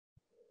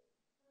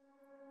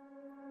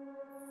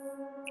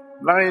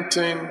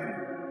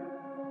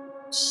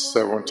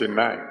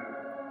1979.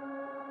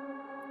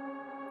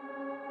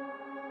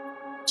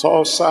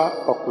 Tulsa,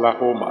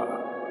 Oklahoma,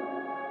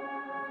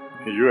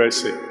 in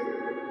USA.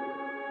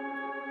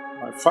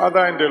 My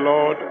father in the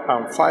Lord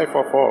and 5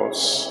 of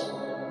us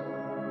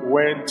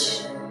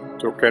went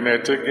to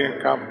Kenneth Hagin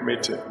camp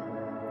meeting.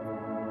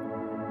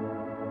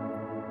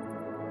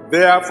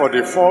 There, for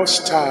the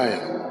first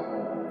time,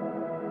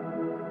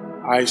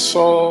 I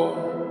saw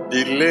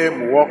the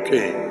lame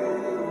walking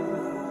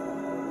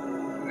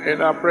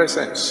in our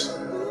presence.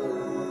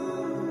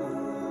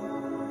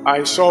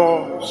 I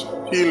saw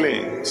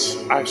healings.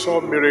 I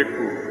saw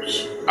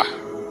miracles.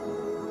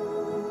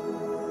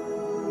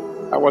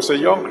 I was a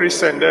young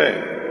Christian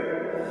then.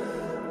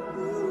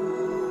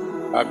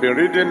 I've been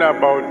reading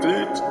about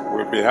it.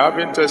 We'll be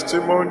having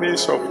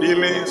testimonies of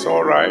healings,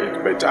 all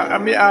right. But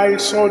I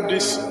saw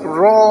this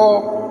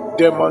raw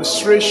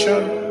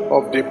demonstration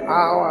of the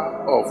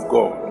power of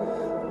God.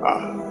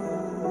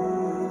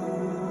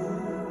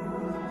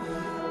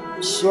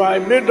 So I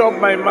made up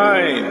my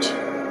mind.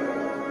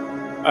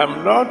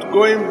 I'm not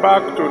going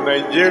back to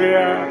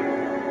Nigeria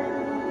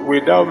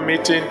without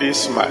meeting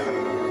this man.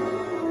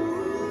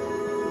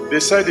 They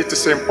said it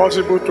is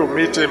impossible to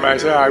meet him. I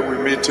said, I will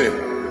meet him.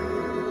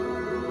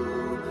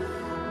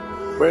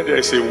 When there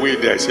is a way,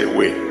 there is a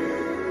way.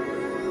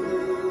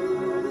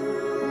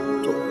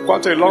 To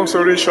cut a long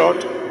story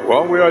short,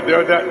 one way or the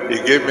other,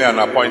 he gave me an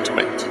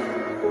appointment.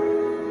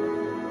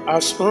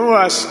 As soon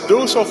as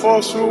those of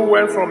us who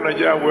went from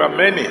Nigeria, we were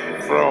many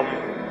from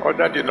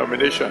other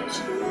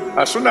denominations.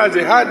 As soon as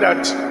they heard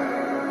that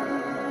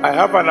I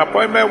have an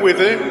appointment with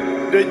him,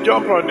 they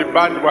jumped on the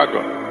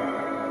bandwagon.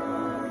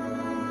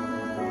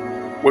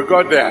 We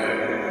got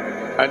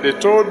there, and they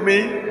told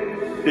me,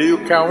 he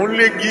can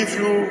only give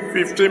you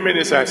 15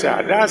 minutes. I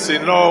said, that's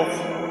enough.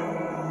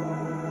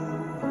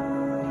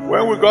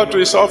 When we got to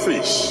his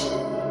office,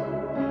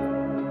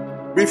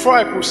 before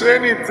I could say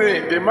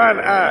anything, the man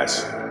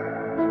asked,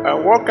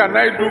 and what can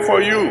I do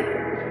for you?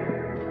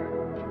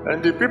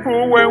 And the people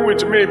who went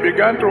with me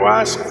began to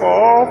ask for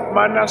all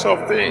manners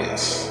of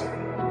things.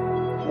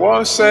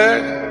 One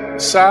said,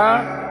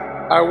 sir,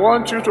 I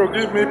want you to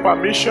give me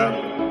permission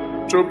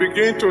to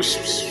begin to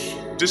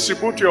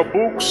distribute your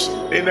books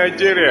in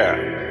Nigeria.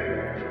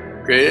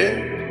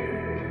 Okay?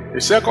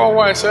 The second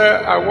one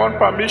said, I want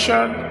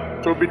permission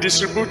to be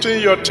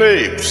distributing your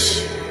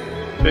tapes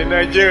in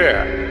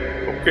Nigeria.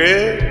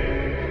 Okay?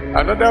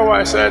 Another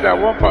one said, I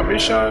want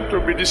permission to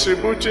be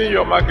distributing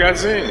your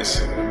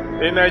magazines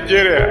in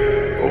Nigeria.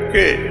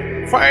 Okay.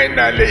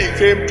 Finally, he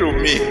came to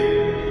me,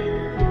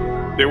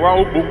 the one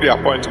who booked the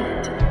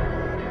appointment.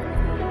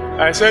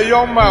 I said,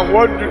 young man,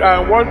 what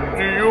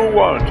do you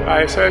want?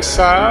 I said,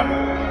 sir,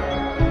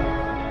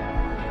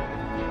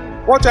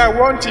 what I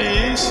want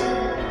is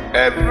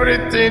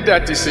everything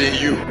that is in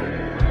you,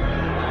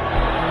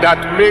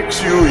 that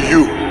makes you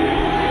you.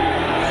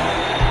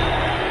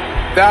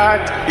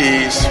 That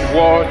is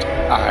what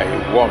I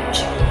want.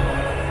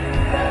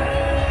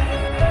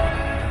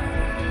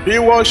 He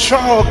was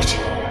shocked.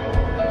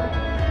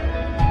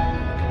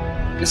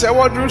 He said,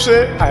 what do you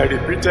say? I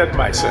repeated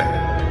myself.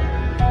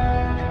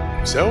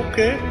 He said,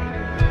 okay.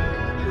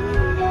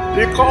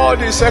 He called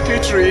the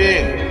secretary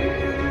in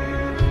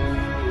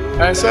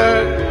and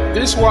said,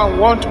 this one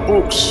wants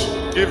books,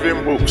 give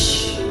him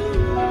books.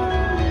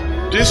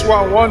 This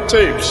one wants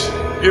tapes,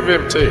 give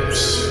him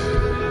tapes.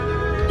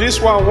 This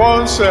one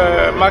wants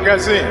a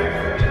magazine,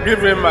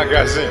 give him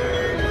magazine.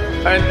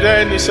 And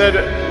then he said,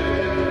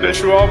 they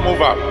should all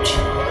move out.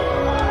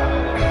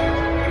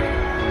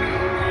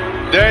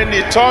 Then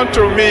he turned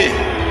to me.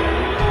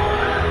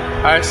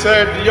 I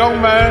said,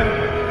 young man,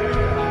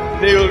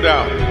 kneel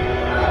down.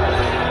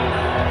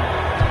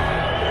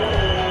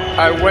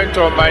 I went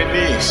on my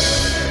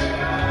knees.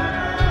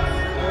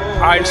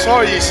 I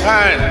saw his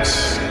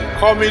hands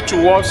coming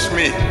towards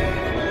me.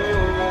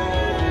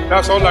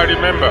 That's all I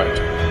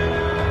remembered.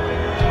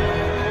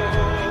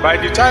 By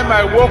the time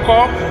I woke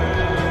up,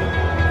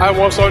 I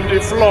was on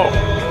the floor.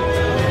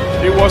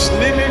 He was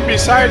kneeling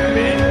beside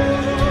me,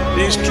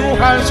 his 2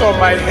 hands on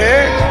my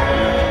head,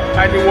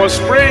 and he was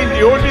praying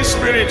the Holy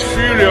Spirit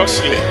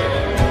furiously.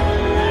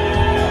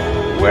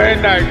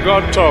 When I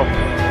got up,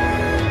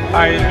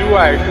 I knew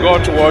I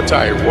got what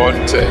I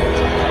wanted.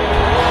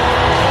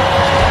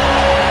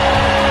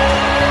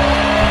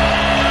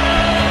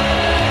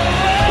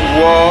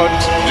 What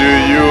do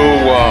you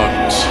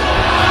want?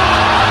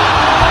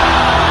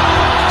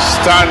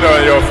 Stand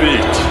on your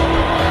feet.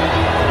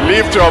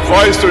 Lift your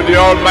voice to the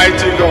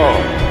Almighty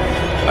God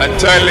and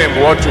tell him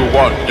what you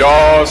want.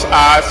 Just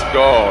ask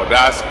God,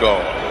 ask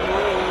God.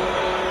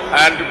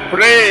 And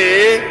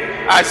pray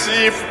as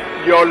if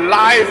your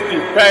life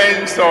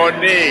depends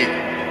on it.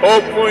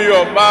 Open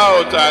your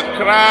mouth and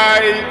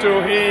cry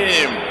to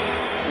him.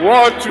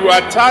 What you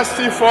are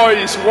thirsty for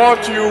is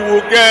what you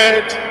will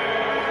get.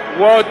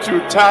 What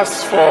you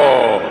thirst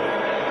for,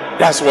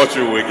 that's what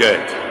you will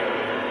get.